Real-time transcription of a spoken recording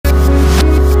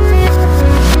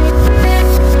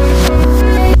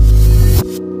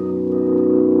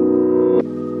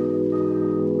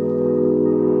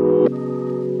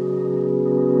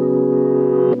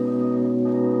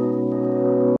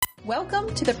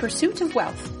to the Pursuit of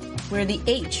Wealth, where the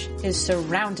H is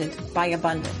surrounded by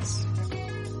abundance.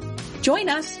 Join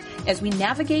us as we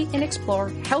navigate and explore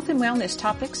health and wellness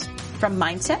topics from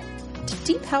mindset to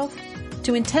deep health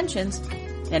to intentions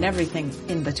and everything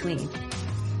in between.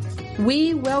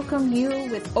 We welcome you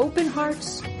with open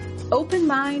hearts, open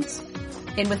minds,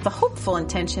 and with the hopeful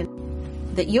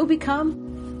intention that you'll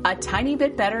become a tiny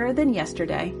bit better than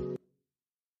yesterday.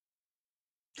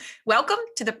 Welcome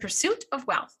to the Pursuit of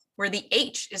Wealth, where the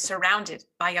H is surrounded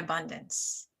by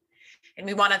abundance. And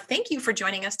we want to thank you for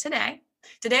joining us today.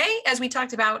 Today, as we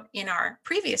talked about in our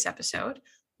previous episode,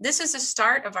 this is the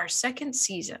start of our second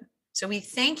season. So we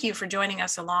thank you for joining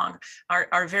us along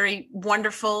our very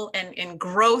wonderful and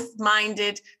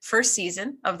growth-minded first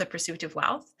season of the Pursuit of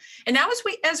Wealth. And now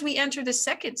as we enter the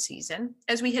second season,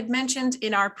 as we had mentioned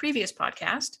in our previous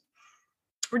podcast,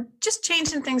 we're just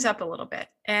changing things up a little bit.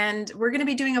 And we're going to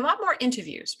be doing a lot more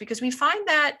interviews because we find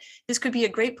that this could be a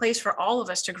great place for all of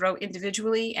us to grow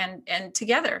individually and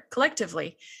together,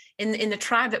 collectively, in the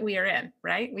tribe that we are in,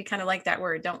 right? We kind of like that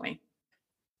word, don't we?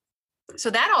 So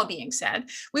that all being said,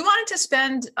 we wanted to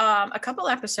spend a couple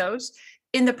episodes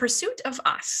in the pursuit of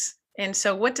us. And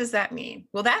so what does that mean?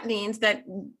 Well, that means that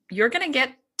you're going to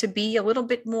get to be a little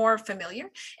bit more familiar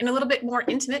and a little bit more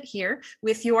intimate here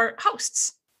with your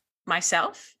hosts,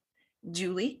 myself,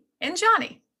 Julie, and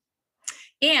Johnny.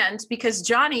 And because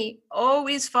Johnny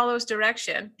always follows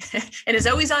direction and is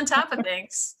always on top of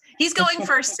things, he's going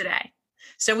first today.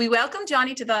 So we welcome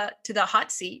Johnny to the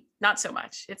hot seat. Not so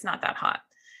much. It's not that hot.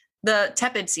 The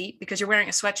tepid seat because you're wearing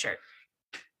a sweatshirt.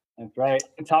 That's right.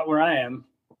 It's hot where I am.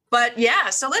 But yeah,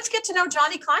 so let's get to know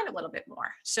Johnny Kline a little bit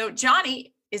more. So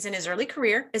Johnny is in his early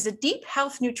career as a deep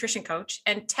health nutrition coach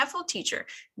and TEFL teacher,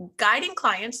 guiding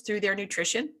clients through their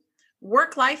nutrition,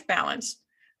 work-life balance,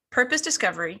 purpose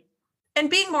discovery, and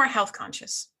being more health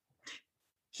conscious.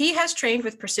 He has trained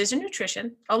with precision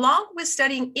nutrition, along with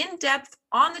studying in depth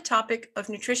on the topic of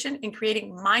nutrition and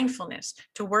creating mindfulness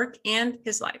to work and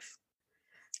his life.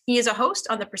 He is a host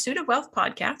on the Pursuit of Wealth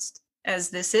podcast, as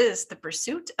this is the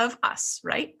pursuit of us,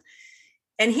 right?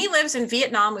 And he lives in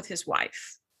Vietnam with his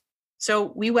wife.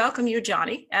 So we welcome you,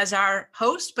 Johnny, as our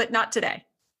host, but not today.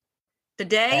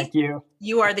 Today, Thank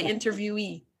you are the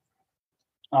interviewee.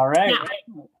 All right.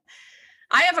 Now,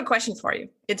 I have a question for you.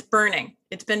 It's burning.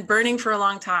 It's been burning for a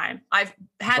long time. I've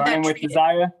had Burning that with treated.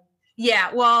 desire.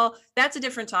 Yeah, well, that's a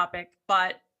different topic,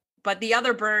 but the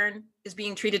other burn is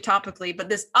being treated topically. But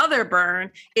this other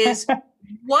burn is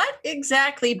what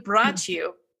exactly brought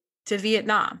you to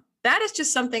Vietnam? That is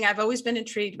just something I've always been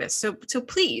intrigued with. So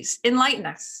please enlighten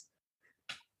us.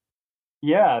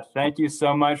 Yeah, thank you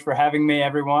so much for having me,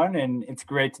 everyone. And it's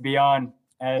great to be on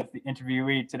as the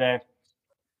interviewee today.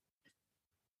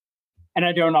 And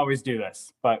I don't always do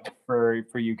this, but for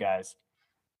you guys.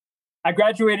 I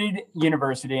graduated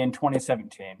university in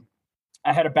 2017.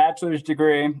 I had a bachelor's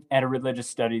degree and a religious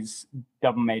studies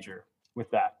double major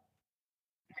with that.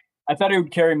 I thought it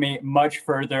would carry me much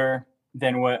further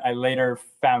than what I later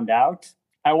found out.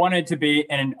 I wanted to be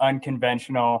in an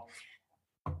unconventional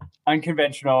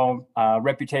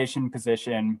reputation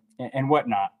position and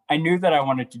whatnot. I knew that I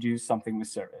wanted to do something with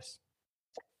service.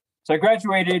 So I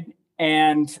graduated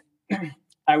and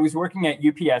I was working at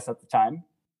UPS at the time.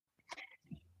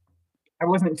 I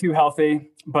wasn't too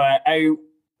healthy, but I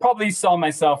probably saw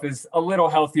myself as a little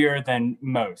healthier than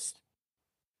most.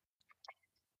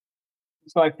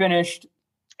 So I finished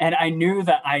and I knew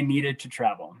that I needed to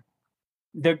travel.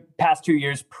 The past 2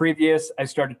 years previous, I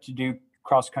started to do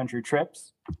cross-country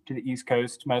trips to the East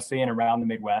Coast, mostly and around the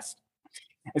Midwest.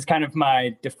 It's kind of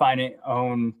my defining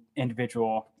own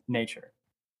individual nature.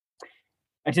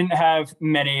 I didn't have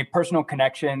many personal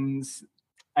connections.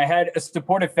 I had a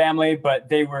supportive family, but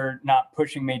they were not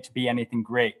pushing me to be anything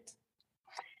great.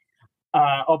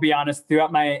 I'll be honest,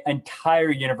 throughout my entire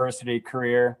university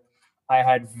career, I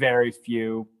had very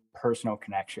few personal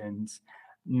connections,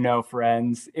 no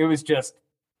friends. It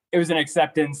was an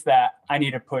acceptance that I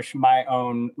need to push my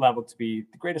own level to be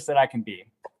the greatest that I can be.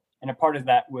 And a part of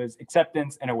that was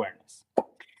acceptance and awareness.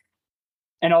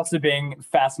 And also being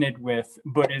fascinated with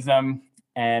Buddhism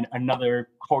and another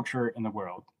culture in the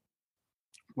world,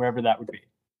 wherever that would be.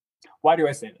 Why do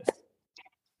I say this?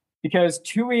 Because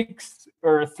 2 weeks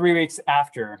or 3 weeks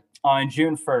after, on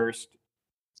June 1st,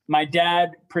 my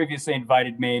dad previously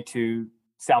invited me to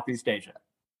Southeast Asia.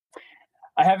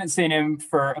 I haven't seen him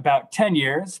for about 10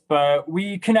 years, but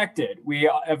we connected.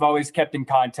 We have always kept in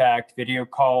contact, video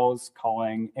calls,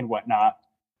 calling, and whatnot.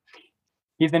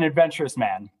 He's an adventurous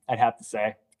man, I'd have to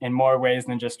say, in more ways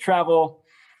than just travel.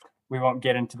 We won't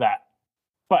get into that.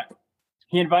 But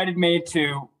he invited me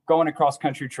to go on a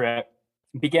cross-country trip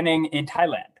beginning in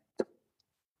Thailand.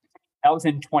 That was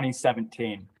in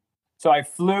 2017. So I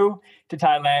flew to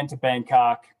Thailand, to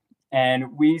Bangkok,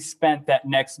 and we spent that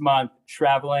next month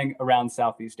traveling around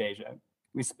Southeast Asia.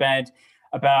 We spent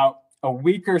about a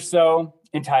week or so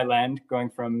in Thailand, going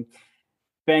from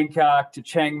Bangkok to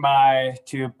Chiang Mai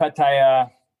to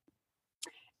Pattaya,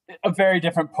 a very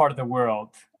different part of the world.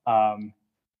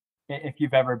 If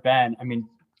you've ever been, I mean,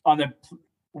 on the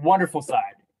wonderful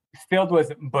side, filled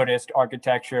with Buddhist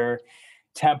architecture,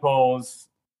 temples,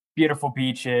 beautiful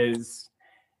beaches.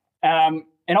 And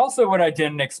also what I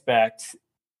didn't expect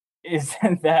is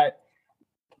that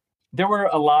there were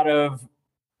a lot of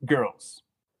girls.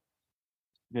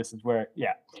 This is where,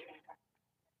 yeah.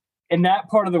 In that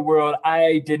part of the world,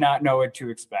 I did not know what to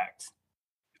expect.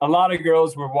 A lot of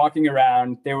girls were walking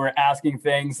around. They were asking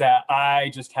things that I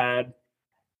just had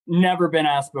never been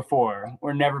asked before,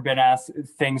 or never been asked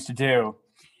things to do.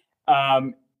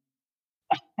 And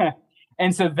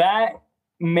so that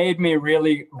made me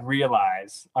really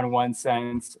realize, on one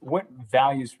sense, what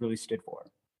values really stood for,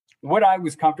 what I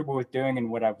was comfortable with doing and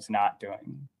what I was not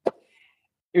doing.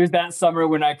 It was that summer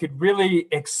when I could really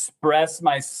express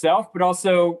myself, but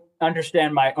also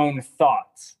understand my own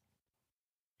thoughts.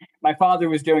 My father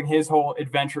was doing his whole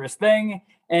adventurous thing,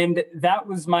 and that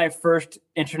was my first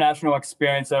international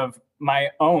experience of my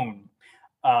own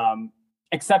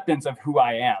acceptance of who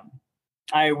I am.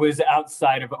 I was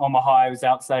outside of Omaha, I was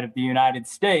outside of the United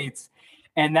States,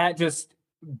 and that just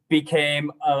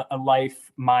became a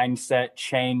life mindset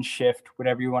change, shift,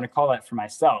 whatever you want to call it, for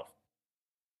myself.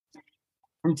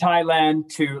 From Thailand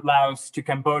to Laos to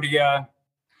Cambodia,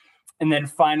 and then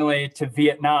finally to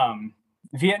Vietnam.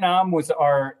 Vietnam was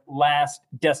our last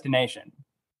destination.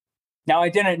 Now, I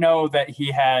didn't know that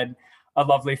he had a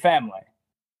lovely family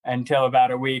until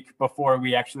about a week before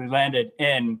we actually landed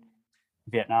in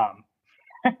Vietnam.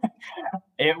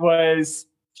 It was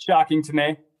shocking to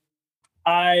me.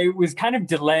 I was kind of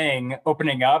delaying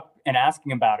opening up and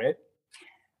asking about it,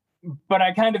 but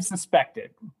I kind of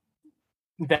suspected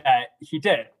that he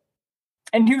did.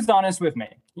 And he was honest with me.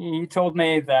 He told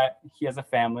me that he has a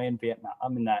family in Vietnam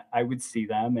and that I would see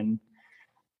them. And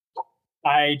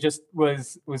I just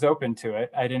was open to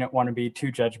it. I didn't want to be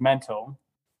too judgmental.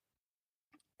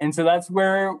 And so that's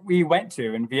where we went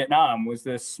to in Vietnam, was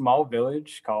this small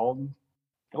village called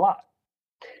Kline.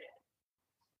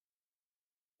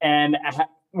 And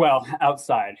well,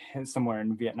 outside, somewhere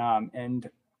in Vietnam. And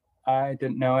I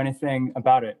didn't know anything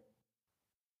about it.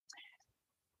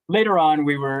 Later on,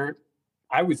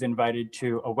 I was invited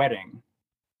to a wedding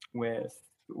with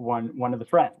one of the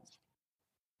friends.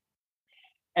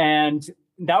 And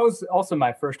that was also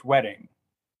my first wedding.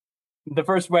 The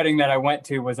first wedding that I went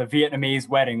to was a Vietnamese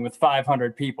wedding with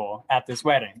 500 people at this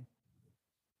wedding.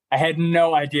 I had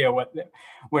no idea what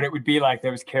it would be like.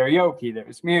 There was karaoke, there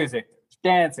was music, there was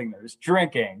dancing, there was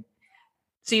drinking.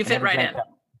 So you fit right in.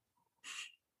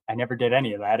 I never did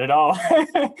any of that at all.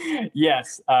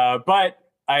 Yes, but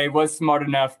I was smart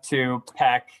enough to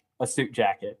pack a suit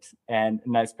jacket and a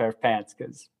nice pair of pants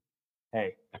because,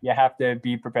 hey, you have to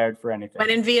be prepared for anything. But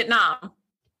in Vietnam.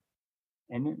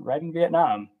 Right in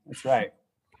Vietnam, that's right.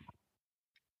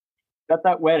 At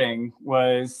that wedding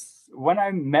was when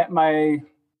I met my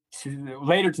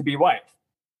later-to-be wife.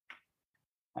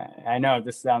 I know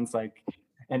this sounds like,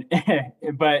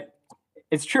 but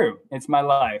it's true. It's my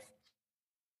life.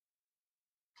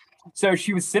 So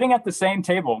she was sitting at the same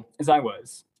table as I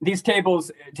was. These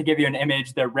tables, to give you an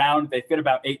image, they're round. They fit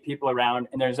about 8 people around,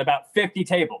 and there's about 50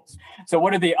 tables. So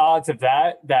what are the odds of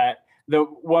that? That the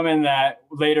woman that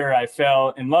later I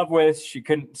fell in love with, she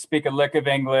couldn't speak a lick of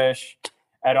English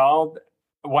at all.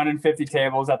 1 in 50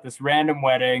 tables at this random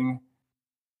wedding.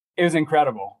 It was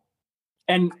incredible.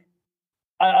 And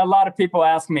a lot of people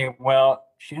ask me, well,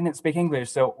 she didn't speak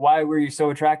English, so why were you so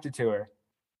attracted to her?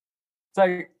 It's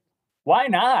like, why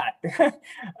not?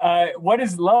 What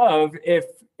is love if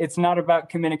it's not about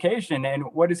communication? And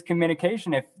what is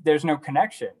communication if there's no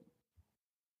connection?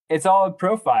 It's all a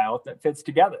profile that fits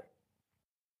together.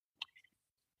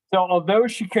 So although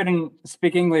she couldn't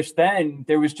speak English then,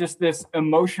 there was just this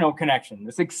emotional connection,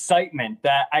 this excitement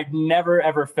that I'd never,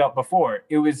 ever felt before.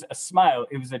 It was a smile.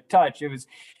 It was a touch. It was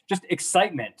just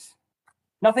excitement.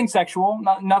 Nothing sexual,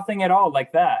 nothing at all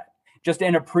like that. Just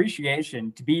an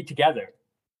appreciation to be together.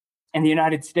 In the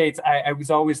United States, I was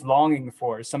always longing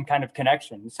for some kind of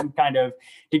connection, some kind of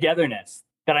togetherness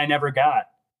that I never got.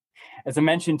 As I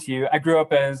mentioned to you, I grew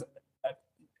up as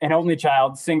an only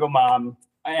child, single mom,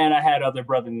 and I had other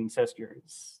brothers and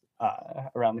sisters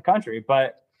around the country,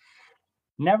 but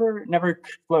never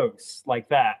close like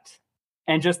that.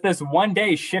 And just this one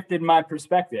day shifted my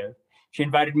perspective. She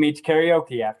invited me to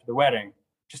karaoke after the wedding,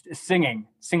 just singing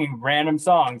random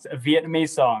songs, a Vietnamese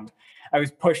song. I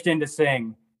was pushed in to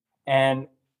sing, and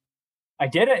I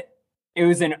did it. It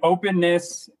was an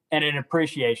openness and an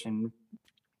appreciation.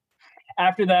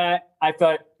 After that, I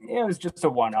thought it was just a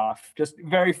one-off, just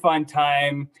very fun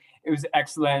time. It was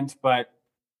excellent, but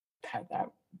that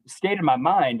stayed in my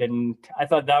mind, and I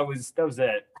thought that was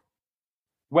it.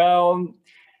 Well,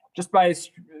 just by a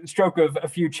stroke of a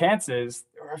few chances,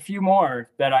 there were a few more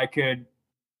that I could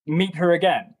meet her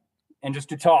again, and just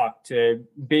to talk, to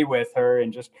be with her,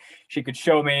 and just she could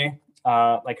show me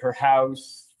like her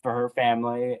house for her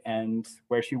family and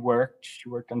where she worked. She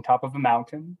worked on top of a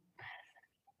mountain,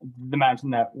 the mountain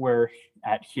that we're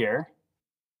at here.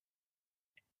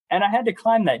 And I had to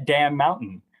climb that damn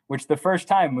mountain, which the first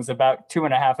time was about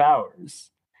 2.5 hours.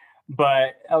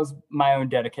 But that was my own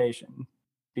dedication,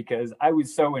 because I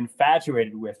was so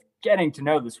infatuated with getting to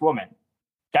know this woman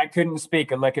that couldn't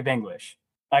speak a lick of English.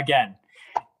 Again,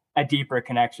 a deeper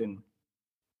connection.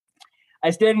 I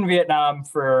stayed in Vietnam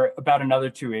for about another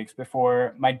 2 weeks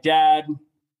before my dad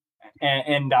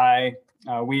and I,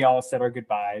 we all said our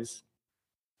goodbyes.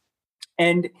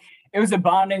 And it was a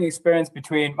bonding experience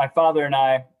between my father and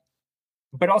I,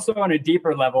 but also on a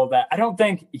deeper level that I don't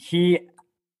think he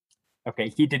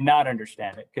did not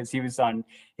understand it, because he was on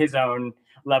his own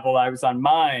level, I was on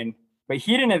mine, but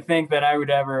he didn't think that I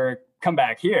would ever come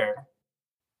back here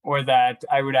or that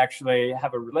I would actually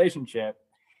have a relationship.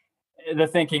 The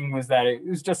thinking was that it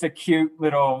was just a cute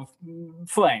little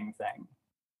fling thing.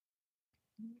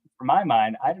 For my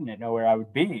mind, I didn't know where I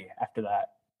would be after that.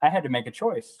 I had to make a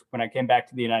choice when I came back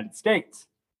to the United States.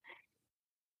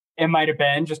 It might have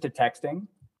been just a texting,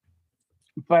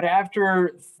 but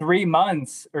after 3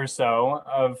 months or so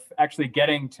of actually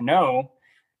getting to know,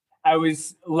 I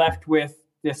was left with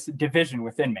this division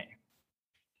within me.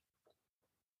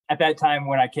 At that time,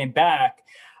 when I came back,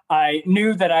 I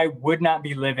knew that I would not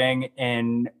be living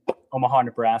in Omaha,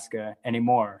 Nebraska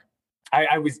anymore.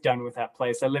 I was done with that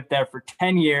place. I lived there for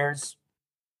 10 years.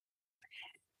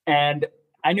 And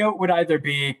I knew it would either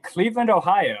be Cleveland,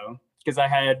 Ohio, because I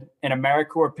had an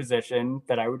AmeriCorps position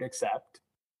that I would accept,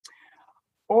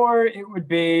 or it would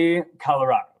be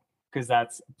Colorado, because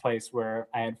that's a place where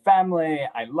I had family.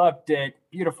 I loved it.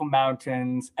 Beautiful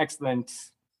mountains, excellent,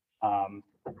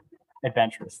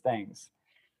 adventurous things.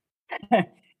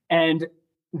 And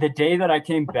the day that I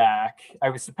came back, I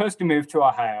was supposed to move to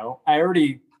Ohio. I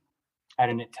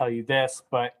didn't tell you this,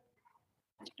 but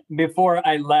before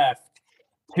I left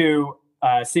to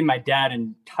see my dad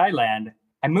in Thailand,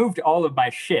 I moved all of my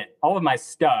shit, all of my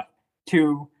stuff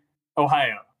to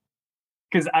Ohio,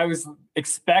 because I was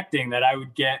expecting that I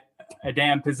would get a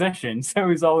damn position. So it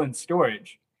was all in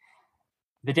storage.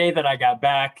 The day that I got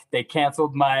back, they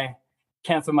canceled my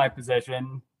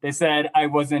position. They said I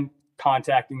wasn't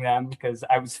contacting them because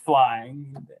I was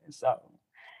flying. So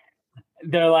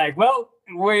they're like, well,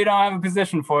 we don't have a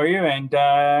position for you. And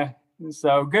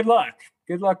so good luck.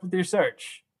 Good luck with your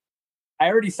search. I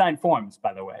already signed forms,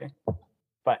 by the way.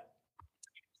 But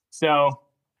so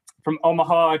from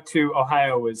Omaha to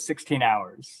Ohio was 16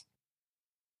 hours.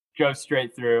 Drove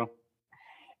straight through.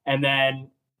 And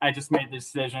then I just made the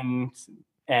decision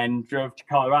and drove to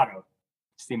Colorado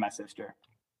to see my sister.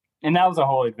 And that was a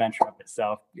whole adventure of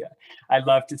itself. Yeah, I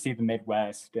love to see the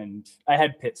Midwest, and I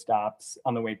had pit stops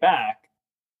on the way back.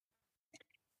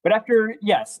 But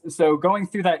so going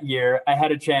through that year, I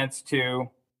had a chance to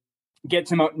get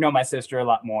to know my sister a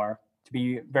lot more, to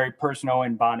be very personal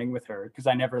and bonding with her, because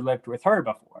I never lived with her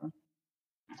before.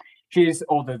 She's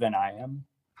older than I am,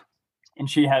 and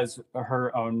she has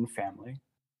her own family.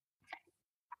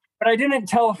 But I didn't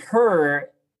tell her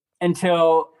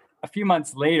until a few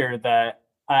months later that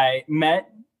I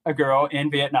met a girl in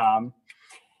Vietnam,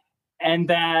 and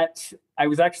that I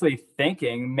was actually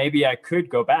thinking maybe I could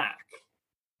go back.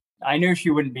 I knew she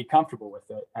wouldn't be comfortable with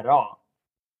it at all.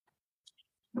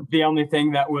 The only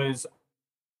thing that was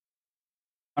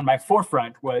on my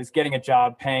forefront was getting a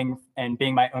job, paying, and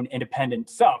being my own independent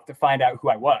self to find out who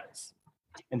I was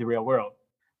in the real world.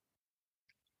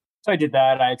 So I did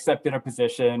that. I accepted a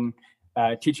position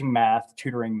teaching math,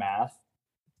 tutoring math.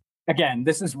 Again,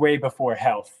 this is way before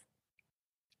health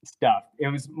stuff. It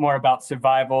was more about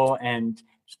survival and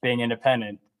just being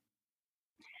independent.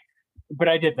 But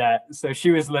I did that. So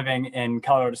she was living in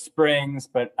Colorado Springs,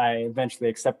 but I eventually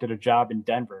accepted a job in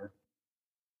Denver.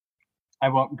 I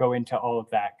won't go into all of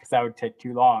that because that would take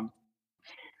too long.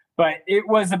 But it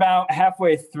was about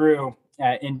halfway through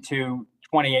into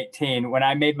 2018 when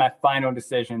I made my final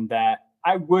decision that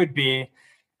I would be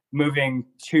moving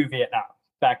to Vietnam,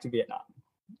 back to Vietnam.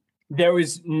 There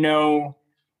was no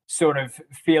sort of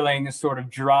feeling, sort of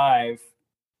drive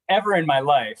ever in my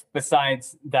life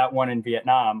besides that one in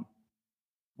Vietnam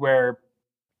where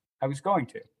I was going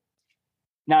to.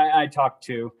 Now, I talked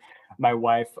to my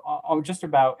wife just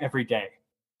about every day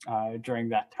during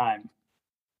that time,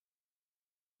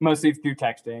 mostly through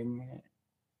texting.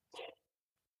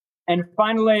 And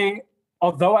finally,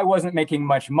 although I wasn't making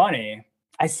much money,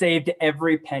 I saved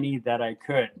every penny that I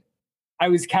could. I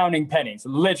was counting pennies,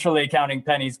 literally counting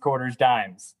pennies, quarters,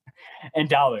 dimes, and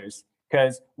dollars.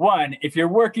 Because one, if you're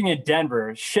working in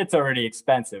Denver, shit's already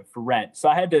expensive for rent. So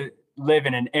I had to live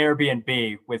in an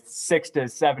Airbnb with 6 to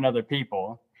 7 other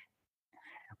people,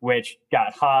 which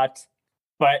got hot.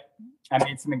 But I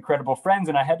made some incredible friends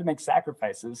and I had to make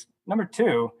sacrifices. Number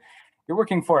two, you're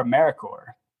working for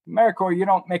AmeriCorps. AmeriCorps, you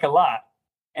don't make a lot.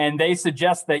 And they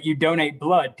suggest that you donate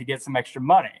blood to get some extra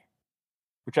money,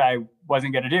 which I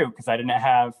wasn't going to do because I didn't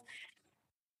have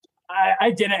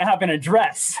an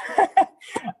address.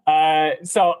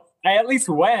 So I at least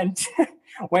went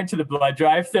to the blood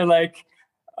drive. They're like,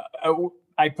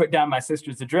 I put down my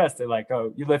sister's address. They're like,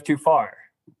 oh, you live too far.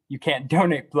 You can't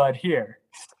donate blood here.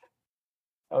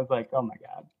 I was like, oh my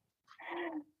God.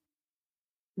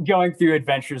 Going through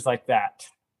adventures like that.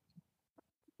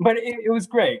 But it was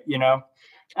great, you know.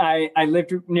 I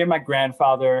lived near my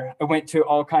grandfather. I went to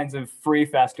all kinds of free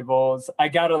festivals. I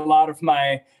got a lot of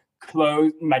my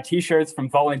clothes, my t-shirts from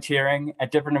volunteering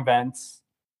at different events.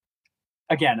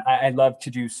 Again, I love to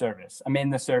do service. I'm in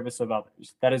the service of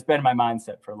others. That has been my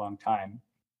mindset for a long time.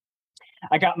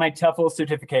 I got my TEFL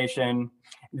certification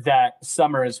that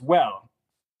summer as well,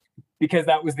 because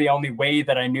that was the only way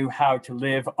that I knew how to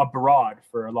live abroad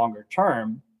for a longer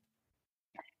term,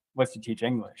 was to teach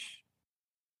English.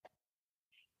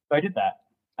 So I did that.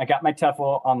 I got my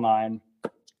TEFL online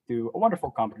through a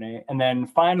wonderful company, and then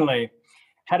finally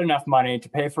had enough money to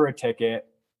pay for a ticket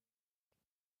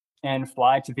and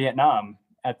fly to Vietnam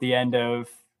at the end of,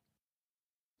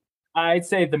 I'd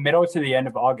say the middle to the end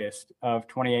of August of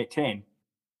 2018.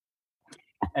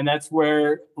 And that's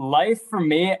where life for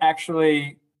me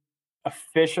actually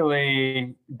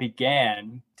officially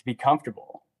began to be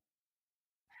comfortable.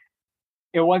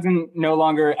 It wasn't no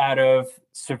longer out of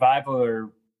survival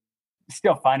or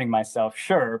still finding myself,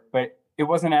 sure, but it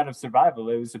wasn't out of survival.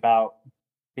 It was about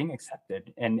being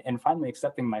accepted and finally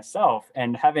accepting myself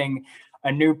and having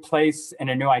a new place and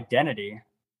a new identity.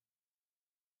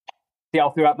 See,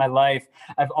 all throughout my life,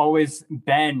 I've always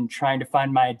been trying to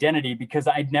find my identity because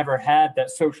I'd never had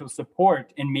that social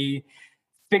support in me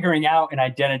figuring out an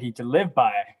identity to live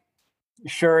by.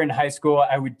 Sure, in high school,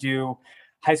 I would do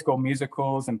high school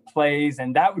musicals and plays,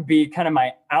 and that would be kind of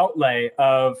my outlay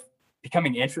of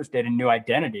becoming interested in new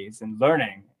identities and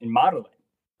learning and modeling,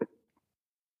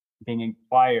 being in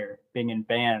choir, being in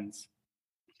bands.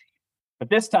 But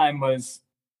this time was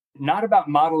not about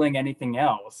modeling anything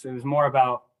else. It was more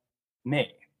about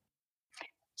me.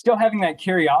 Still having that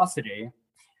curiosity,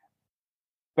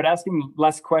 but asking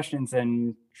less questions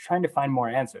and trying to find more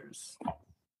answers.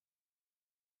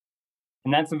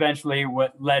 And that's eventually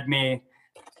what led me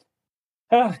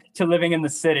to living in the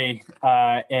city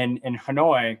in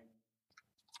Hanoi,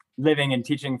 living and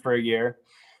teaching for a year,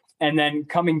 and then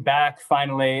coming back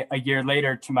finally a year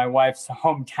later to my wife's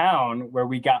hometown where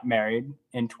we got married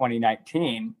in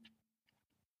 2019.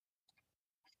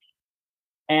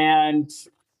 And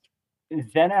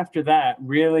then after that,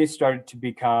 really started to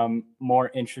become more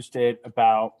interested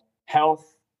about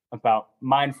health, about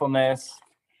mindfulness,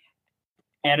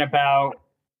 and about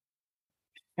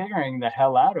figuring the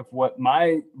hell out of what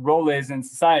my role is in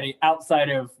society outside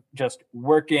of just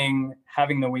working,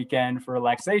 having the weekend for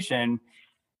relaxation,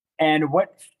 and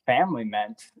what family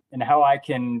meant and how I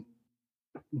can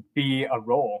be a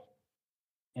role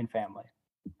in family.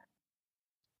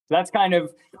 So that's kind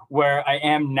of where I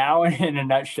am now in a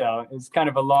nutshell. It's kind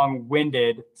of a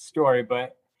long-winded story,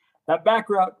 but that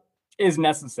background is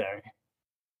necessary.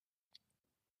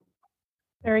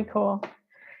 Very cool.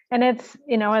 And it's,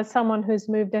 you know, as someone who's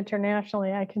moved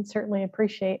internationally, I can certainly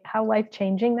appreciate how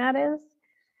life-changing that is.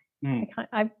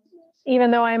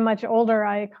 Even though I'm much older,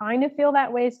 I kind of feel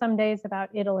that way some days about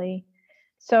Italy.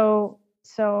 So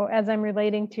as I'm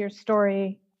relating to your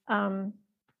story,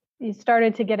 you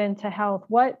started to get into health.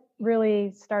 What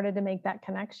really started to make that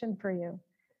connection for you?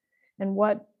 And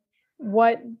what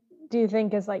do you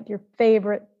think is like your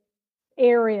favorite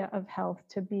area of health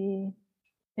to be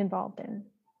involved in?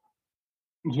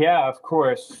 Yeah, of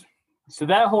course. So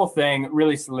that whole thing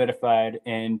really solidified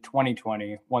in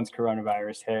 2020 once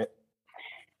coronavirus hit.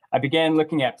 I began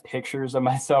looking at pictures of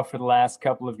myself for the last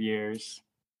couple of years.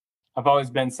 I've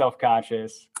always been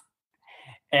self-conscious.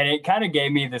 And it kind of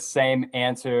gave me the same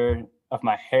answer of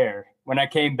my hair. When I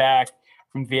came back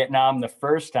from Vietnam the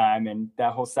first time and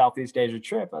that whole Southeast Asia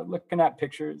trip, I was looking at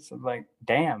pictures of like,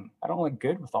 damn, I don't look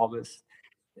good with all this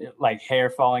like hair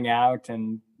falling out.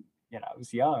 And, I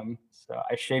was young, so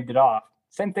I shaved it off.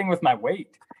 Same thing with my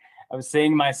weight. I was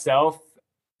seeing myself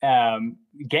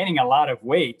gaining a lot of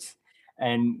weight.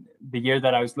 And the year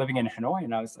that I was living in Hanoi,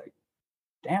 and I was like,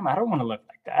 damn, I don't want to live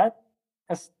like that.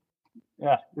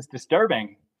 It's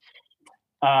disturbing.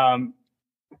 So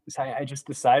I just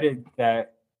decided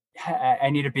that I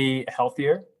need to be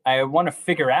healthier. I want to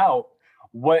figure out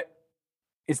what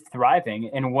is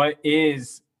thriving and what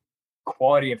is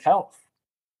quality of health.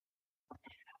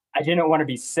 I didn't want to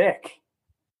be sick.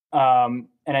 And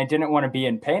I didn't want to be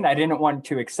in pain. I didn't want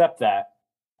to accept that.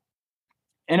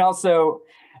 And also,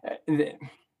 and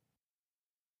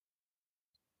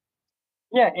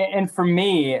for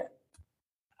me,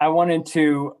 I wanted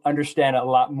to understand a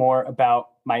lot more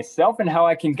about myself and how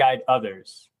I can guide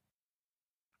others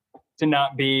to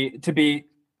be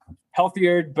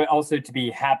healthier, but also to be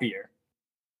happier.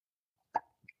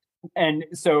 And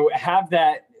so have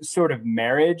that sort of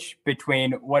marriage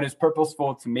between what is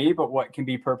purposeful to me, but what can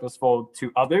be purposeful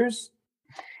to others.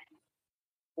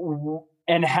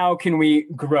 And how can we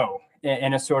grow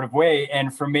in a sort of way?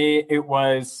 And for me, it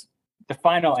was the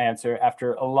final answer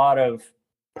after a lot of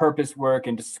purpose work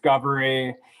and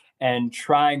discovery and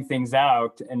trying things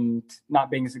out and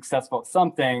not being successful at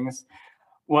some things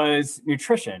was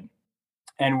nutrition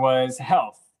and was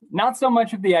health. Not so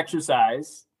much of the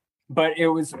exercise, but it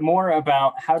was more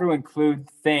about how to include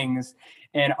things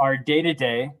in our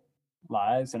day-to-day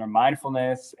lives and our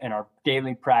mindfulness and our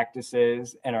daily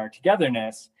practices and our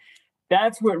togetherness.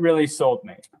 That's what really sold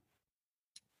me.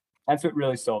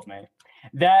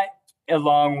 That,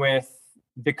 along with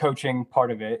the coaching part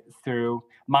of it through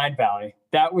Mind Valley,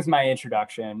 that was my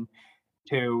introduction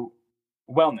to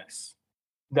wellness.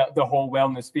 The whole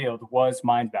wellness field was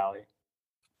Mind Valley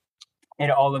and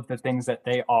all of the things that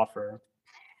they offer,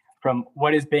 from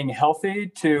what is being healthy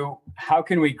to how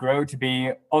can we grow to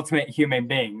be ultimate human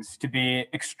beings, to be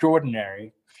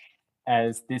extraordinary,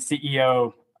 as the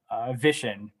CEO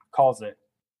Vishen calls it.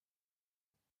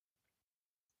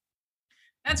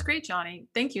 That's great, Johnny.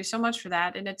 Thank you so much for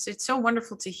that. And it's so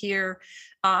wonderful to hear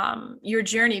your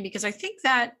journey, because I think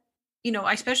that,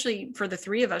 especially for the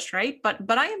three of us, right? But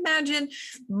I imagine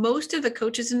most of the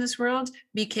coaches in this world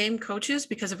became coaches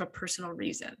because of a personal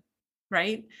reason,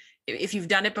 right? If you've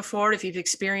done it before, if you've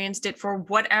experienced it for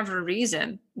whatever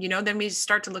reason, then we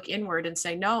start to look inward and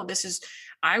say, no,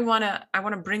 I want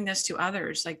to bring this to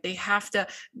others. Like they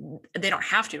don't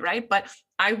have to, right? But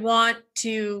I want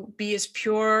to be as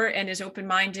pure and as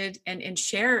open-minded and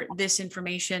share this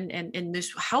information and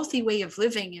this healthy way of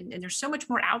living. And there's so much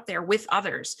more out there with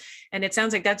others. And it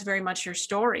sounds like that's very much your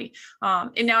story.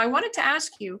 And now I wanted to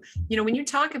ask you, when you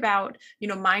talk about,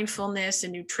 mindfulness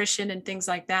and nutrition and things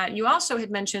like that, you also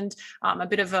had mentioned a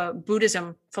bit of a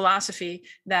Buddhism philosophy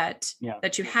that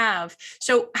you have.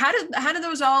 So how do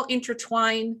those all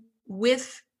intertwine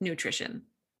with nutrition?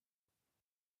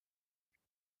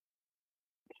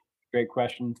 Great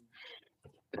question.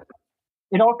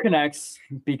 It all connects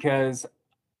because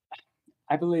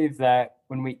I believe that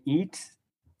when we eat,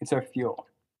 it's our fuel.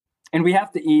 And we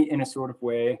have to eat in a sort of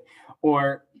way,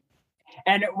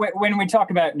 and when we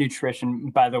talk about nutrition,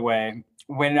 by the way,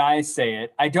 when I say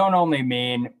it, I don't only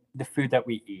mean the food that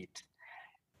we eat.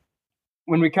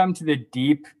 When we come to the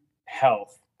deep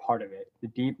health part of it, the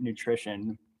deep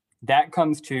nutrition, that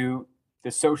comes to the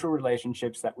social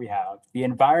relationships that we have, the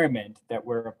environment that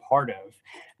we're a part of,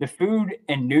 the food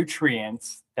and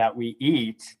nutrients that we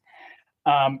eat,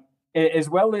 as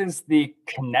well as the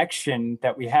connection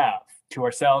that we have to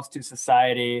ourselves, to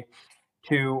society,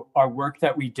 to our work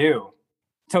that we do.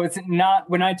 So it's not,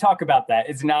 when I talk about that,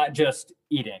 it's not just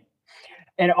eating.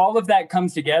 And all of that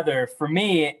comes together for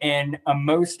me in a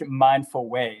most mindful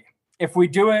way. If we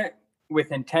do it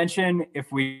with intention,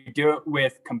 if we do it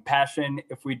with compassion,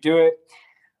 if we do it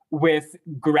with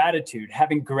gratitude,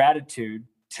 having gratitude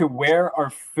to where our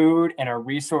food and our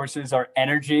resources, our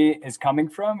energy is coming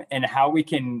from, and how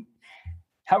can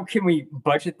we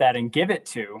budget that and give it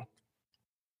to,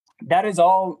 that is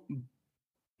all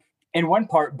in one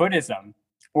part Buddhism,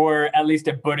 or at least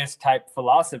a Buddhist type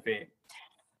philosophy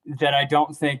that I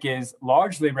don't think is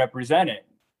largely represented.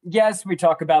 Yes, we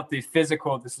talk about the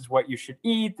physical, this is what you should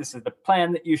eat, this is the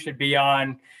plan that you should be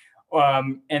on,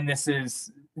 and this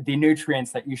is the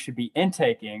nutrients that you should be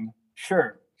intaking,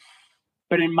 sure.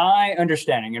 But in my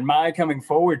understanding, in my coming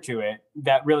forward to it,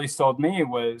 that really sold me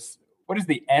was, what is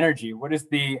the energy? What is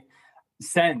the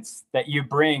sense that you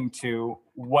bring to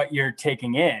what you're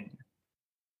taking in?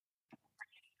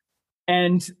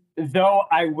 And though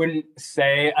I wouldn't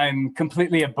say I'm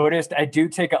completely a Buddhist, I do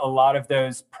take a lot of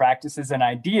those practices and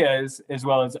ideas, as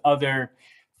well as other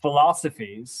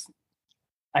philosophies.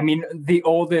 I mean, the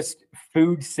oldest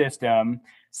food system,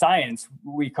 science,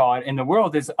 we call it, in the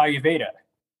world is Ayurveda.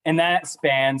 And that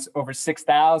spans over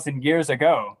 6,000 years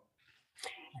ago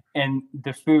in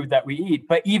the food that we eat.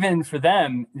 But even for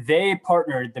them, they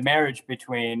partnered the marriage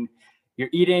between your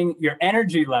eating, your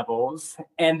energy levels,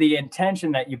 and the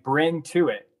intention that you bring to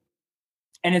it.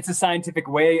 And it's a scientific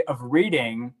way of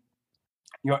reading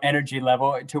your energy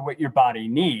level to what your body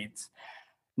needs,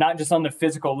 not just on the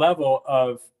physical level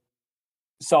of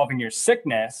solving your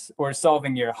sickness or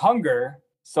solving your hunger,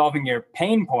 solving your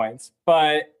pain points,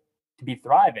 but to be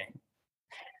thriving.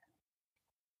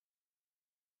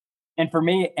 And for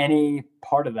me, any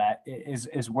part of that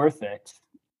is worth it.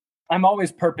 I'm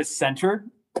always purpose centered.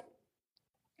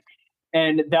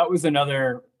 And that was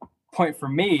another point for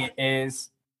me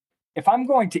is if I'm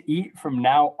going to eat from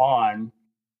now on,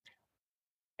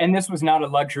 and this was not a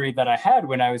luxury that I had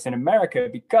when I was in America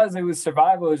because it was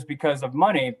survival, it was because of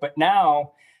money. But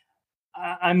now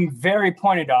I'm very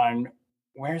pointed on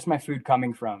where's my food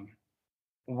coming from?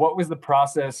 What was the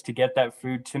process to get that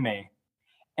food to me?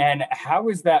 And how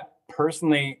is that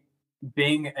personally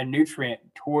being a nutrient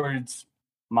towards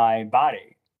my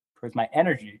body, towards my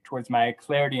energy, towards my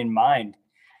clarity in mind,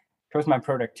 towards my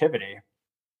productivity?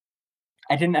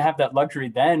 I didn't have that luxury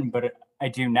then, but I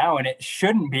do now. And it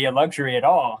shouldn't be a luxury at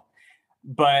all.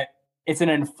 But it's an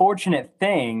unfortunate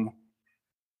thing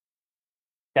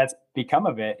that's become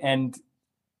of it. And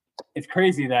it's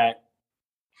crazy that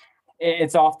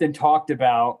it's often talked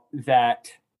about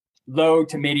that low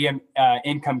to medium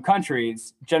income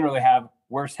countries generally have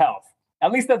worse health.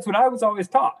 At least that's what I was always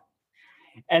taught.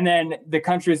 And then the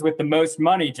countries with the most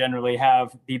money generally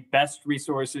have the best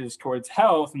resources towards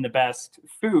health and the best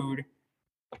food.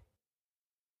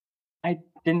 I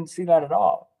didn't see that at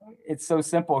all. It's so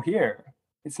simple here.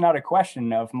 It's not a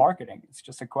question of marketing. It's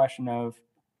just a question of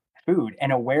food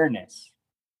and awareness.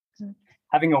 Mm-hmm.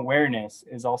 Having awareness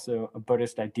is also a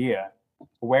Buddhist idea.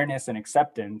 Awareness and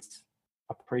acceptance,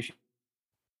 appreciation.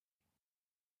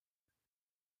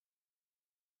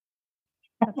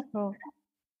 That's cool.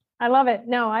 I love it.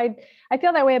 No, I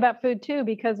feel that way about food too,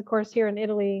 because of course here in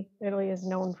Italy is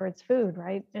known for its food,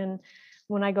 right? And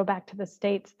when I go back to the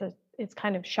States, it's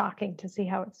kind of shocking to see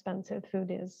how expensive food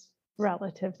is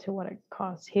relative to what it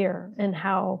costs here and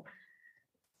how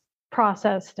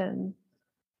processed and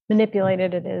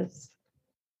manipulated it is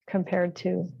compared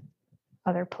to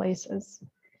other places. I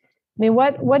mean,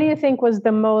 what do you think was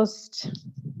the most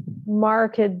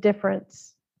marked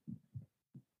difference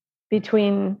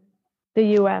between the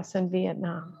US and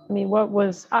Vietnam? I mean, what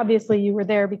was, obviously you were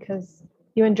there because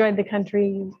you enjoyed the country,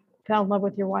 you fell in love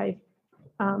with your wife.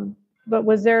 But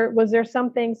was there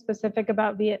something specific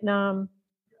about Vietnam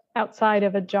outside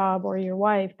of a job or your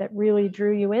wife that really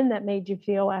drew you in, that made you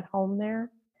feel at home there?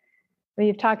 I mean,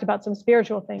 you've talked about some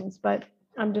spiritual things, but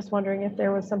I'm just wondering if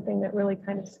there was something that really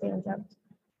kind of stands out.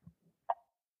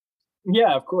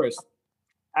 Yeah, of course.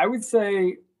 I would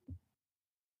say,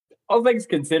 all things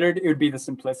considered, it would be the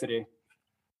simplicity.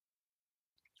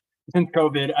 Since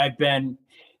COVID, I've been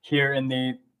here in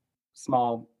the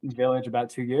small village about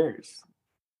 2 years.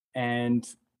 And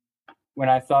when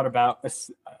I thought about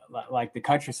like the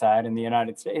countryside in the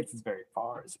United States, it's very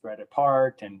far, it's spread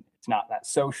apart, and it's not that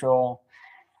social.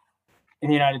 In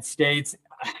the United States,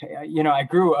 I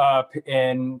grew up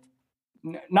in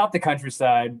not the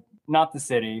countryside, not the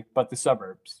city, but the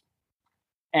suburbs.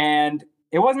 And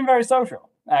it wasn't very social,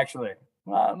 actually.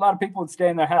 A lot of people would stay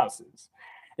in their houses.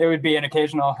 There would be an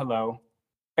occasional hello.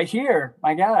 But here,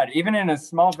 my God, even in a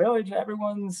small village,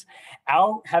 everyone's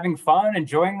out having fun,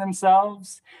 enjoying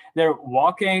themselves. They're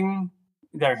walking,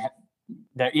 they're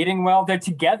eating well, they're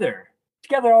together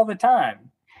all the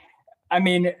time. I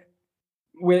mean,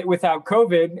 without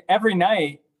COVID, every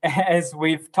night, as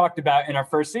we've talked about in our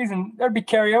first season, there'd be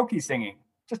karaoke singing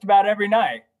just about every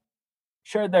night.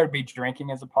 Sure, there'd be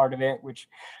drinking as a part of it, which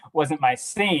wasn't my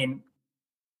scene,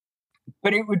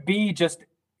 but it would be just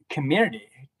community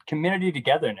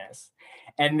togetherness.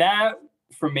 And that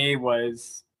for me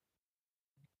was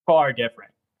far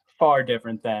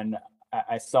different than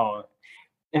I saw.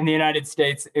 In the United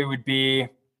States, it would be,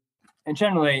 and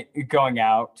generally going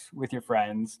out with your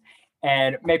friends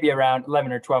and maybe around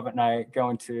 11 or 12 at night,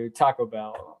 going to Taco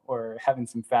Bell or having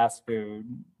some fast food,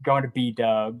 going to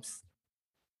B-dubs,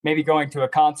 maybe going to a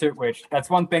concert, which that's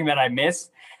one thing that I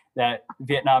miss that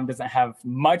Vietnam doesn't have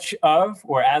much of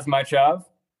or as much of.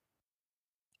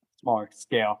 Smaller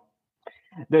scale.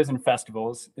 Those in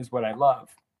festivals is what I love.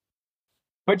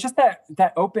 but just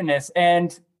that openness,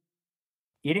 and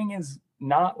eating is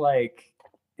not like,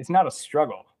 it's not a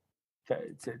struggle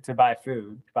to buy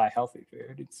food, to buy healthy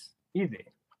food. It's easy.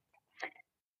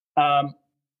 One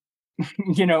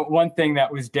thing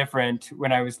that was different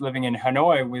when I was living in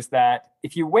Hanoi was that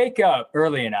if you wake up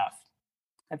early enough,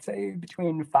 I'd say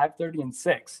between 5:30 and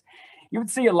 6, you would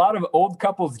see a lot of old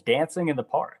couples dancing in the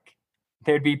park.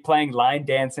 They'd be playing line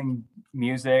dancing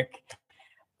music,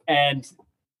 and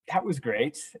that was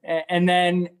great. And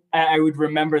then I would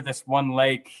remember this one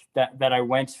lake that I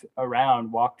went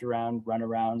around, walked around, run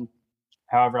around,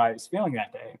 however I was feeling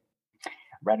that day.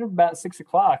 Right at about 6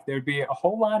 o'clock, there'd be a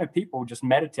whole line of people just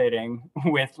meditating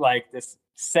with like this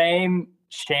same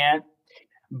chant,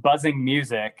 buzzing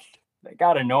music that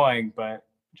got annoying, but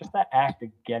just that act of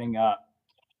getting up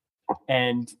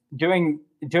and doing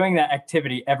that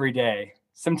activity every day.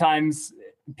 Sometimes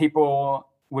people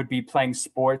would be playing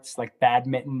sports like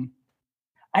badminton.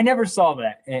 I never saw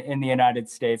that in the United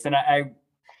States. And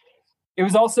it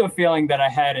was also a feeling that I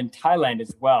had in Thailand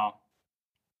as well.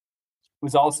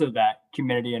 Was also that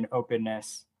community and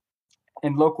openness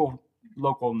and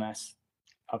localness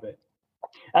of it.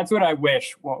 That's what I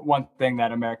wish, one thing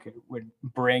that America would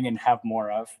bring and have more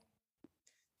of.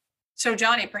 So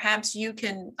Johnny, perhaps you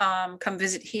can come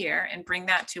visit here and bring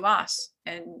that to us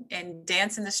and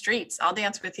dance in the streets. I'll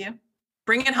dance with you.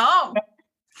 Bring it home.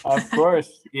 Of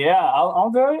course. Yeah, I'll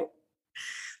do it.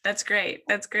 That's great.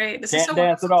 That's great. This Can't is so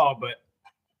dance at all, but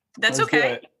that's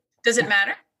okay. Does it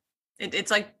matter?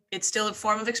 It's still a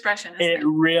form of expression. Isn't it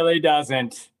really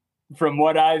doesn't. From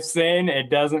what I've seen, it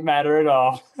doesn't matter at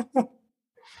all.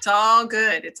 It's all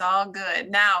good. It's all good.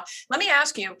 Now, let me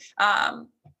ask you,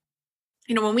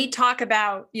 when we talk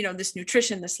about, this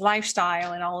nutrition, this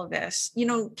lifestyle and all of this,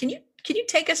 can you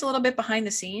take us a little bit behind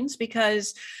the scenes?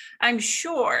 Because I'm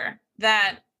sure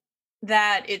that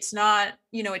it's not,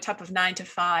 a type of 9 to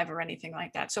 5 or anything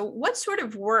like that. So what sort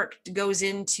of work goes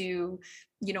into,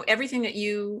 everything that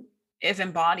you have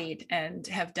embodied and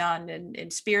have done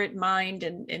in spirit, mind,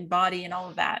 and body and all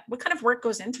of that? What kind of work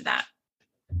goes into that?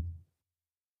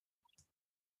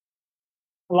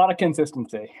 A lot of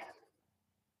consistency.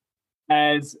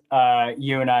 As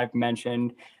you and I've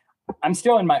mentioned, I'm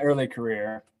still in my early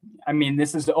career. I mean,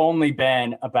 this has only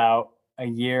been about a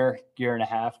year and a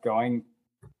half going.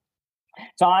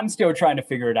 So I'm still trying to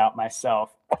figure it out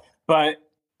myself. But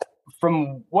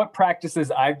from what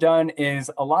practices I've done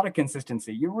is a lot of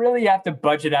consistency. You really have to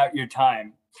budget out your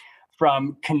time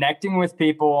from connecting with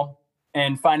people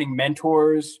and finding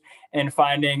mentors and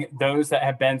finding those that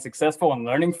have been successful and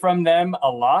learning from them a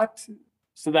lot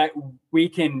so that we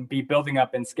can be building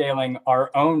up and scaling our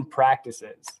own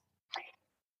practices.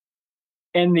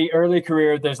 In the early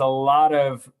career, there's a lot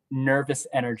of nervous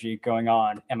energy going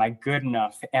on. Am I good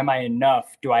enough? Am I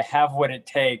enough? Do I have what it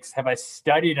takes? Have I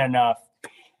studied enough?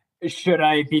 Should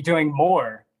I be doing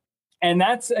more? And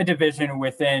that's a division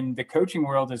within the coaching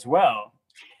world as well,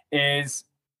 is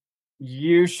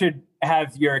you should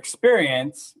have your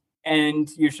experience and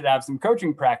you should have some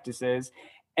coaching practices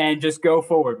and just go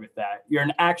forward with that. You're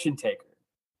an action taker.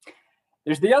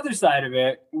 There's the other side of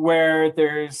it where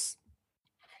there's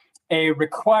a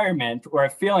requirement or a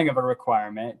feeling of a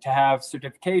requirement to have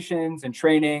certifications and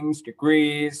trainings,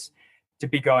 degrees, to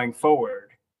be going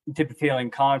forward, to be feeling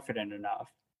confident enough.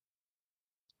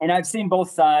 And I've seen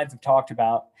both sides.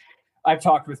 I've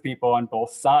talked with people on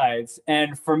both sides.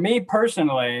 And for me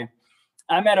personally,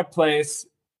 I'm at a place,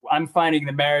 I'm finding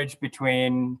the marriage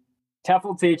between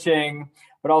TEFL teaching,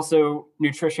 but also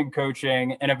nutrition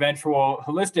coaching and eventual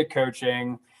holistic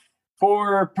coaching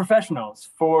for professionals,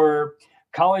 for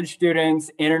college students,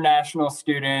 international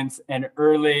students, and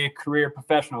early career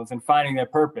professionals, and finding their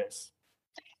purpose.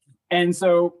 And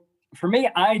so for me,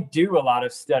 I do a lot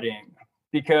of studying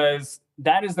because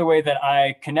that is the way that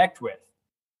I connect with.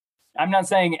 I'm not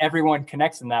saying everyone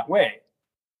connects in that way,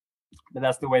 but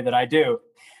that's the way that I do.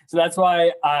 So that's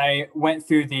why I went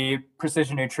through the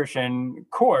precision nutrition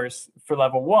course for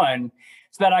level 1,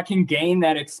 so that I can gain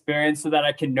that experience, so that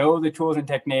I can know the tools and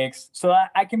techniques, so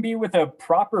that I can be with a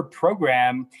proper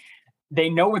program. They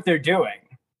know what they're doing.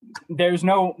 There's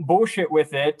no bullshit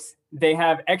with it. They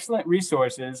have excellent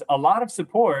resources, a lot of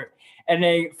support, and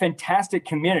a fantastic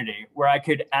community where I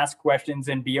could ask questions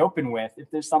and be open with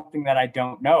if there's something that I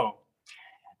don't know.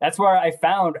 That's where I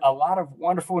found a lot of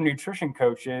wonderful nutrition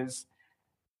coaches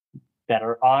that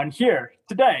are on here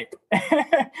today,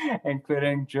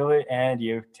 including Julie and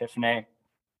you, Tiffany.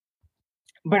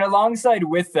 But alongside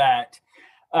with that,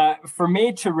 for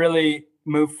me to really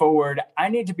move forward, I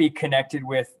need to be connected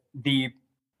with the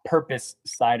purpose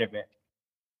side of it.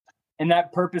 And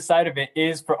that purpose side of it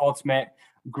is for ultimate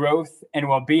growth, and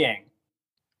well-being.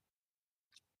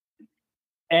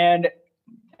 And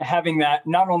having that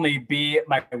not only be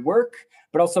my work,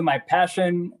 but also my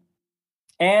passion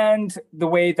and the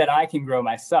way that I can grow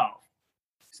myself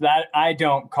so that I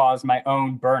don't cause my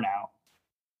own burnout.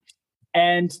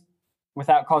 And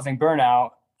without causing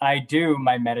burnout, I do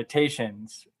my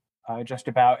meditations just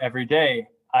about every day.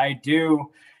 I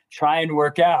do try and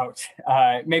work out,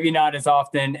 maybe not as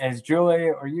often as Julie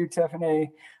or you,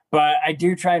 Tiffany, but I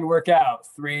do try and work out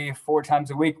 3-4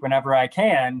 times a week whenever I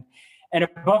can. And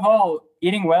above all,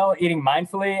 eating well, eating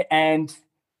mindfully, and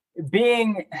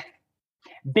being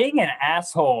an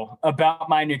asshole about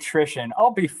my nutrition.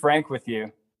 I'll be frank with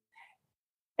you.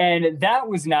 And that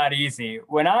was not easy.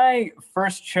 When I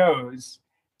first chose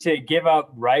to give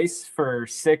up rice for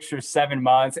 6 or 7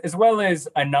 months, as well as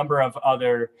a number of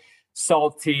other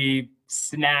salty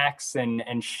snacks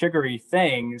and sugary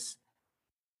things,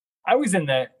 I was in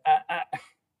the,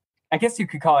 I guess you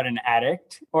could call it an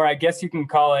addict, or I guess you can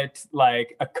call it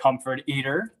like a comfort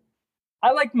eater.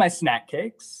 I liked my snack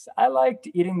cakes. I liked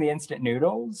eating the instant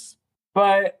noodles,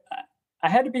 but I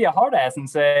had to be a hard ass and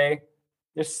say,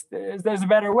 there's a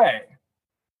better way.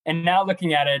 And now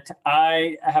looking at it,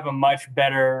 I have a much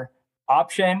better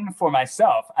option for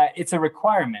myself. It's a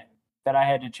requirement that I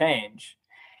had to change.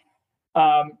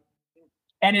 I'm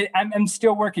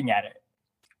still working at it.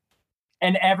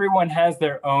 And everyone has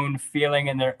their own feeling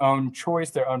and their own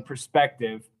choice, their own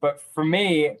perspective. But for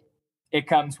me, it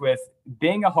comes with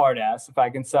being a hard ass, if I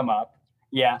can sum up.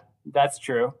 Yeah, that's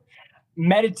true.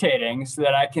 Meditating so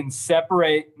that I can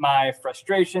separate my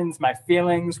frustrations, my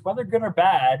feelings, whether good or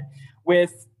bad,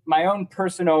 with my own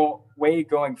personal way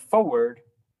going forward.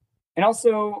 And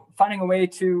also finding a way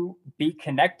to be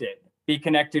connected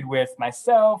with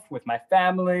myself, with my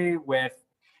family, with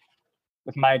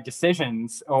my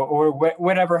decisions, or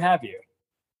whatever have you.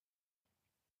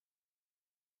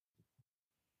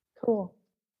 Cool.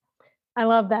 I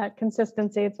love that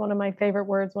consistency. It's one of my favorite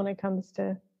words when it comes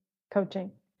to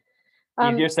coaching.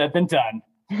 Easier said than done.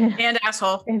 And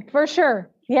asshole. For sure.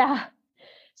 Yeah.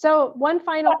 So one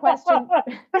final question.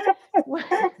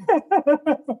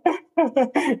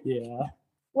 Yeah.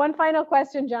 One final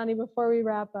question, Johnny, before we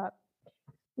wrap up.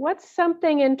 What's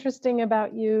something interesting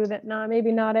about you that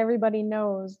maybe not everybody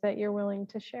knows that you're willing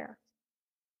to share?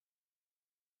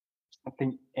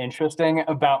 Something interesting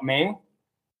about me?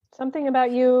 Something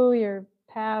about you, your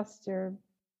past, your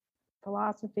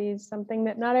philosophies, something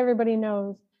that not everybody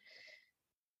knows.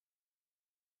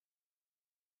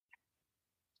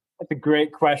 That's a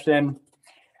great question.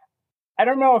 I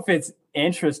don't know if it's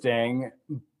interesting,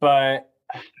 but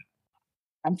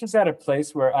I'm just at a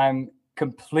place where I'm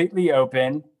completely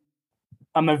open.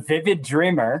 I'm a vivid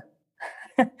dreamer.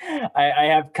 I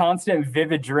have constant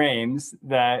vivid dreams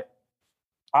that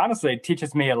honestly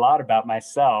teaches me a lot about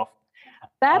myself.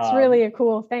 That's really a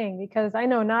cool thing, because I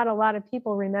know not a lot of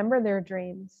people remember their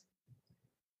dreams.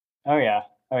 Oh yeah.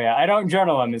 I don't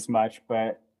journal them as much,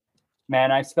 but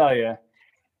man, I tell you,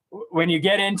 when you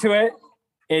get into it,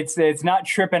 it's not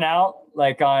tripping out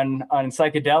like on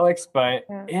psychedelics, but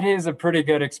It is a pretty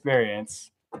good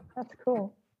experience. That's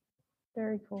cool.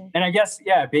 Very cool. And I guess,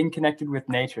 being connected with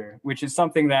nature, which is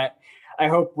something that I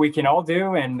hope we can all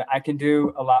do, and I can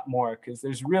do a lot more, because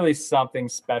there's really something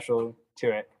special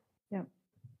to it. Yeah.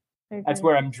 That's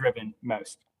where I'm driven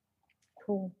most.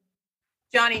 Cool.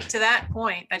 Johnny, to that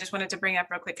point, I just wanted to bring up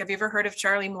real quick. Have you ever heard of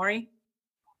Charlie Morey?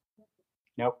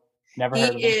 Nope. Never heard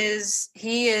of him.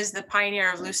 He is the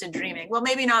pioneer of lucid dreaming. Well,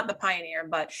 maybe not the pioneer,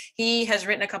 but he has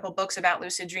written a couple books about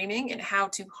lucid dreaming and how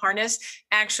to harness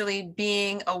actually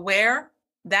being aware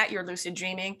that you're lucid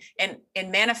dreaming and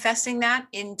manifesting that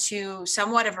into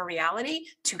somewhat of a reality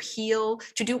to heal,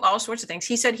 to do all sorts of things.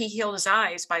 He said he healed his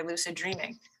eyes by lucid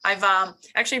dreaming. I've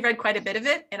actually read quite a bit of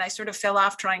it, and I sort of fell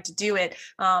off trying to do it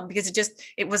because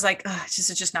it was like,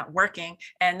 it's just not working.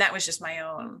 And that was just my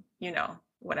own,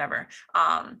 whatever.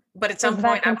 But at some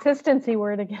point, consistency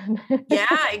word again.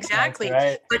 Yeah, exactly.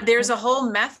 Right. But there's a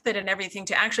whole method and everything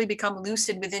to actually become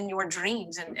lucid within your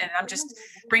dreams. And I'm just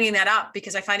bringing that up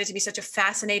because I find it to be such a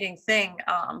fascinating thing.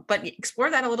 But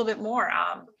explore that a little bit more.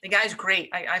 The guy's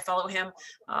great. I follow him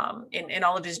in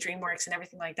all of his dream works and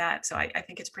everything like that. So I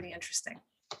think it's pretty interesting.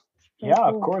 Yeah,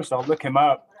 of course. I'll look him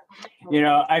up.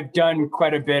 I've done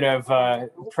quite a bit of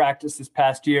practice this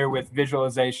past year with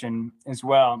visualization as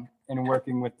well, and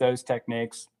working with those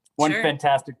techniques. One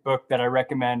fantastic book that I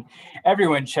recommend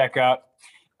everyone check out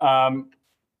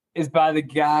is by the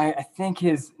guy, I think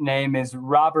his name is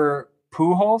Robert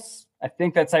Pujols. I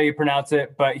think that's how you pronounce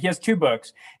it, but he has 2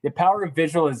 books, The Power of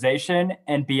Visualization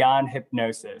and Beyond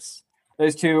Hypnosis.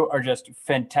 Those two are just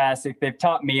fantastic. They've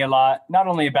taught me a lot, not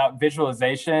only about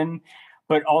visualization,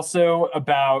 but also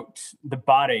about the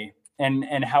body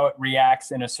and how it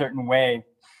reacts in a certain way,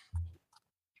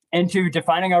 into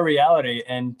defining our reality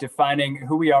and defining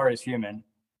who we are as human.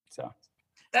 So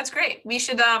that's great. We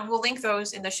should we'll link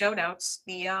those in the show notes,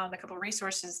 the couple of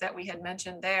resources that we had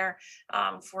mentioned there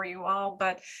for you all.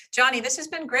 But Johnny, this has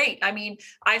been great. I mean,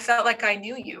 I felt like I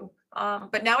knew you.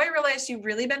 But now I realize you've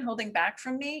really been holding back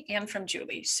from me and from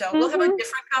Julie. So we'll have a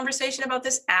different conversation about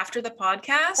this after the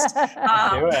podcast.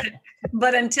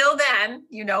 But until then,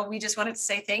 we just wanted to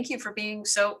say thank you for being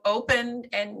so open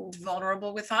and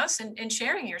vulnerable with us and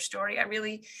sharing your story.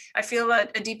 I feel a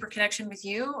deeper connection with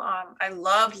you. I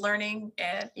loved learning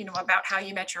about how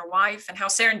you met your wife and how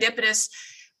serendipitous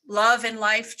love and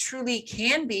life truly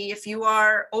can be if you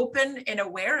are open and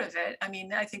aware of it. I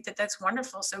mean, I think that's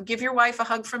wonderful. So give your wife a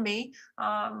hug from me,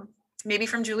 maybe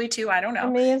from Julie too. I don't know.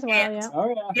 From me as well. Yeah. Oh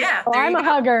yeah. Yeah. Oh, I'm a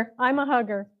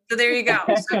hugger. So there you go.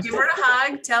 So give her a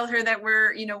hug. Tell her that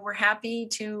we're happy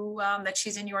to that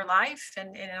she's in your life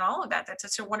and all of that. That's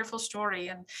such a wonderful story.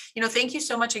 And thank you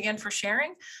so much again for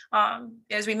sharing.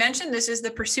 As we mentioned, this is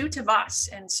the pursuit of us,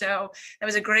 and so that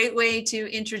was a great way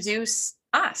to introduce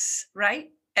us, right?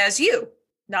 As you,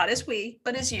 not as we,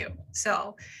 but as you.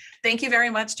 So thank you very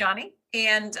much, Johnny.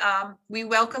 And we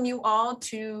welcome you all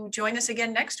to join us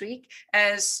again next week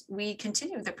as we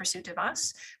continue the pursuit of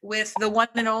us with the one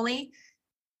and only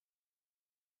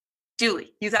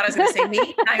Julie. You thought I was going to say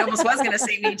me. I almost was going to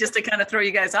say me just to kind of throw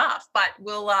you guys off, but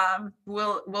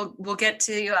we'll get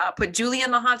to put Julie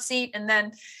in the hot seat, and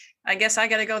then I guess I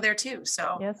got to go there too.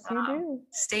 So yes, you do.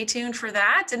 Stay tuned for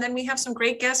that. And then we have some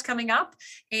great guests coming up.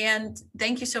 And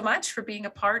thank you so much for being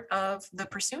a part of the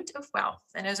pursuit of wealth.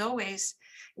 And as always,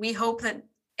 we hope that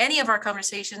any of our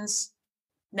conversations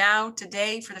now,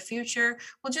 today, for the future,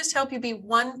 will just help you be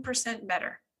 1%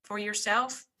 better for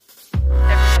yourself.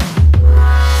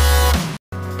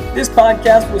 This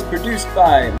podcast was produced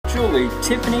by Julie,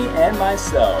 Tiffany, and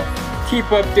myself. Keep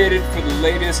updated for the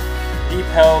latest deep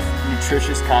health,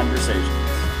 nutritious conversations.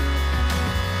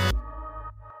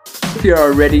 If you're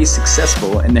already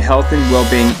successful in the health and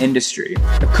well-being industry,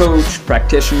 a coach,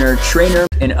 practitioner, trainer,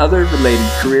 and other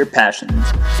related career passions,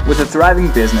 with a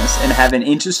thriving business and have an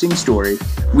interesting story,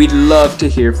 we'd love to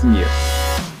hear from you.